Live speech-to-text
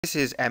This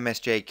is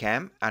MSJ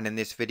Chem, and in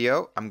this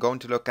video I'm going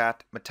to look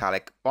at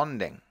metallic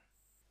bonding.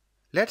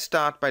 Let's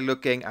start by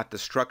looking at the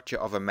structure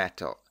of a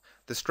metal.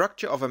 The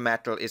structure of a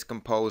metal is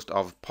composed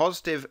of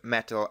positive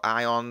metal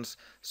ions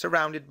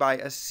surrounded by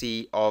a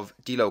sea of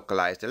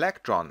delocalized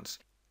electrons.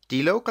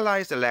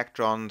 Delocalized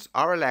electrons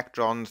are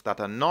electrons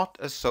that are not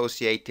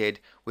associated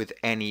with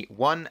any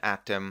one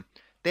atom,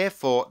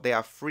 therefore they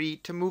are free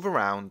to move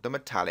around the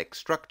metallic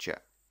structure.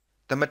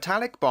 The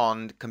metallic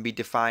bond can be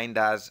defined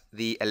as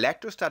the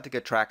electrostatic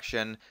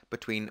attraction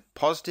between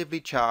positively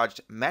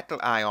charged metal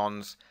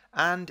ions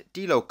and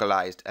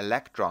delocalized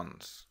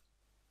electrons.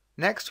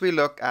 Next we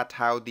look at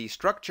how the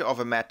structure of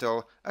a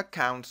metal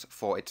accounts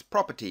for its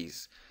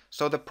properties.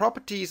 So the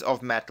properties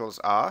of metals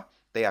are,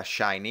 they are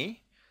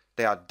shiny,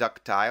 they are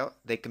ductile,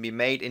 they can be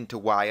made into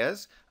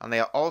wires, and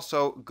they are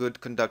also good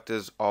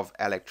conductors of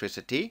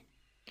electricity.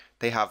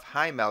 They have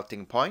high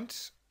melting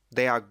points,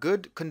 they are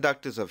good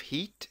conductors of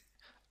heat,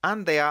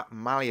 and they are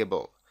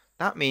malleable.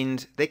 That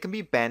means they can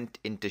be bent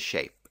into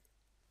shape.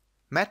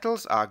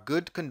 Metals are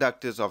good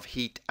conductors of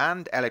heat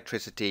and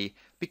electricity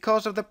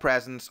because of the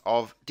presence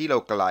of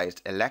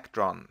delocalized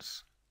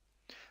electrons.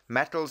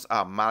 Metals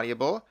are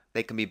malleable,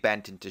 they can be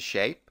bent into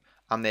shape,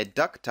 and they're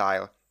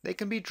ductile, they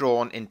can be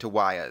drawn into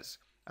wires.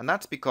 And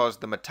that's because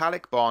the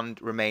metallic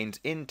bond remains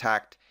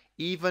intact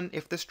even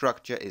if the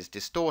structure is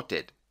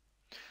distorted.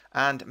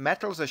 And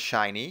metals are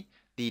shiny.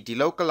 The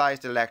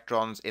delocalized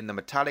electrons in the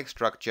metallic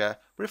structure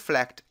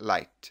reflect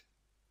light.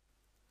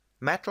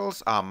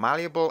 Metals are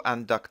malleable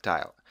and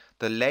ductile.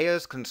 The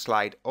layers can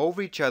slide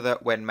over each other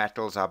when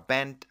metals are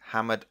bent,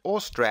 hammered,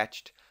 or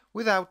stretched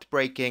without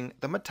breaking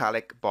the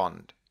metallic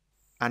bond.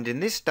 And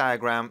in this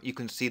diagram you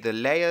can see the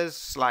layers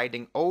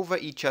sliding over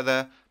each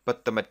other,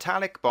 but the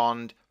metallic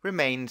bond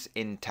remains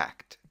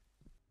intact.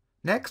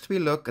 Next we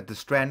look at the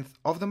strength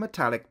of the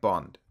metallic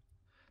bond.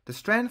 The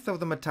strength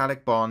of the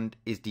metallic bond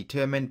is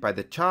determined by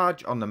the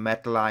charge on the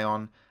metal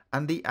ion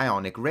and the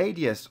ionic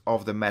radius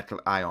of the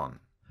metal ion.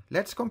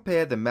 Let's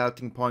compare the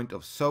melting point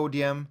of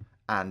sodium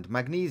and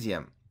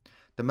magnesium.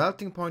 The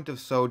melting point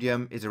of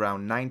sodium is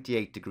around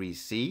 98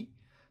 degrees C.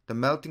 The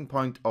melting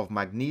point of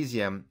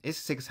magnesium is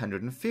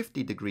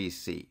 650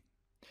 degrees C.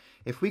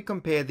 If we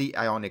compare the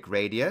ionic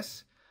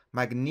radius,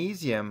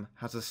 magnesium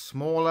has a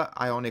smaller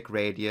ionic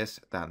radius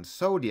than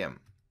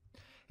sodium.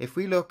 If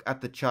we look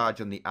at the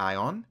charge on the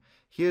ion,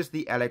 here's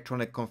the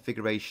electronic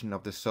configuration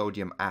of the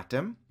sodium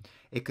atom.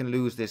 It can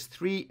lose this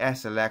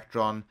 3s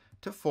electron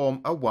to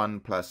form a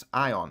 1+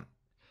 ion.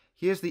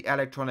 Here's the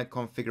electronic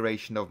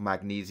configuration of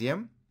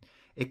magnesium.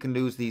 It can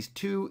lose these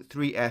two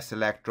 3s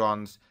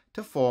electrons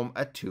to form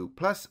a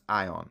 2+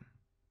 ion.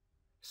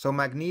 So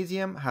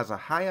magnesium has a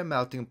higher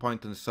melting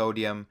point than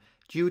sodium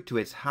due to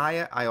its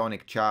higher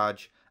ionic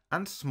charge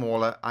and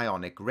smaller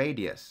ionic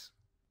radius.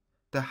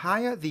 The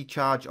higher the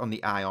charge on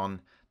the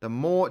ion, the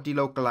more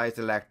delocalized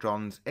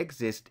electrons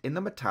exist in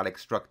the metallic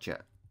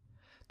structure.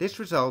 This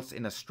results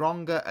in a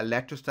stronger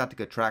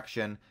electrostatic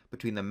attraction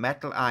between the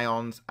metal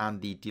ions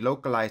and the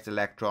delocalized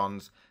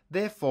electrons,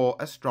 therefore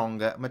a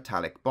stronger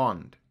metallic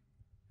bond.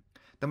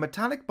 The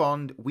metallic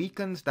bond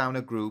weakens down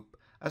a group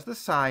as the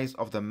size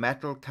of the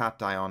metal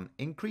cation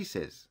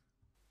increases.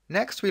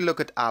 Next we look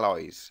at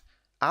alloys.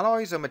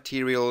 Alloys are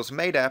materials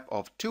made up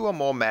of two or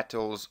more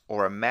metals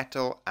or a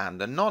metal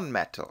and a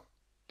non-metal.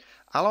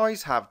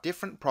 Alloys have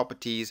different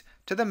properties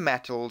to the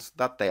metals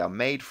that they are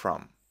made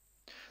from.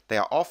 They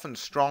are often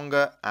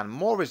stronger and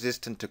more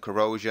resistant to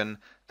corrosion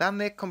than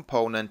their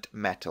component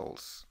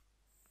metals.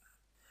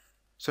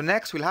 So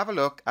next we'll have a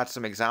look at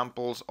some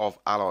examples of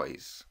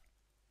alloys.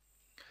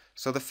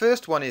 So the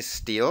first one is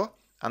steel,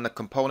 and the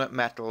component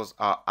metals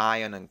are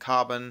iron and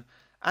carbon,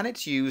 and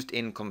it's used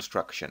in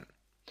construction.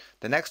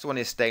 The next one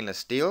is stainless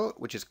steel,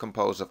 which is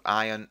composed of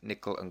iron,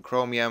 nickel and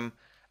chromium,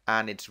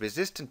 and it's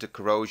resistant to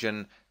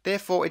corrosion,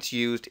 therefore it's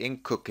used in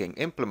cooking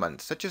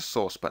implements such as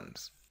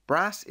saucepans.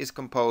 Brass is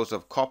composed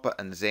of copper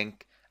and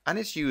zinc, and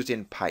it's used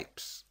in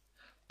pipes.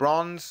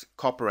 Bronze,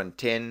 copper and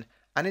tin,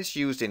 and it's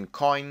used in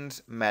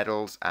coins,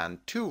 medals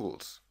and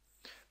tools.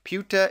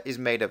 Pewter is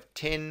made of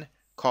tin,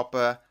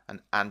 copper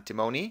and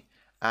antimony,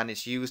 and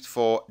it's used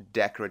for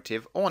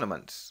decorative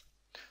ornaments.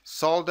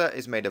 Solder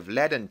is made of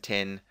lead and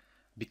tin.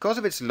 Because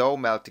of its low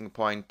melting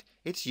point,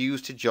 it's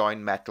used to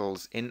join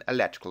metals in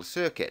electrical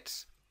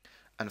circuits.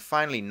 And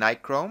finally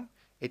nichrome,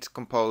 it's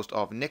composed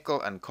of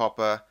nickel and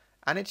copper,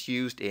 and it's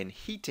used in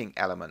heating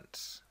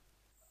elements.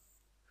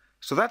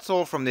 So that's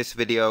all from this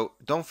video.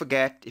 Don't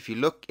forget, if you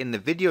look in the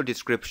video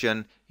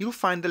description, you'll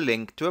find the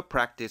link to a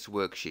practice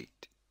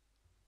worksheet.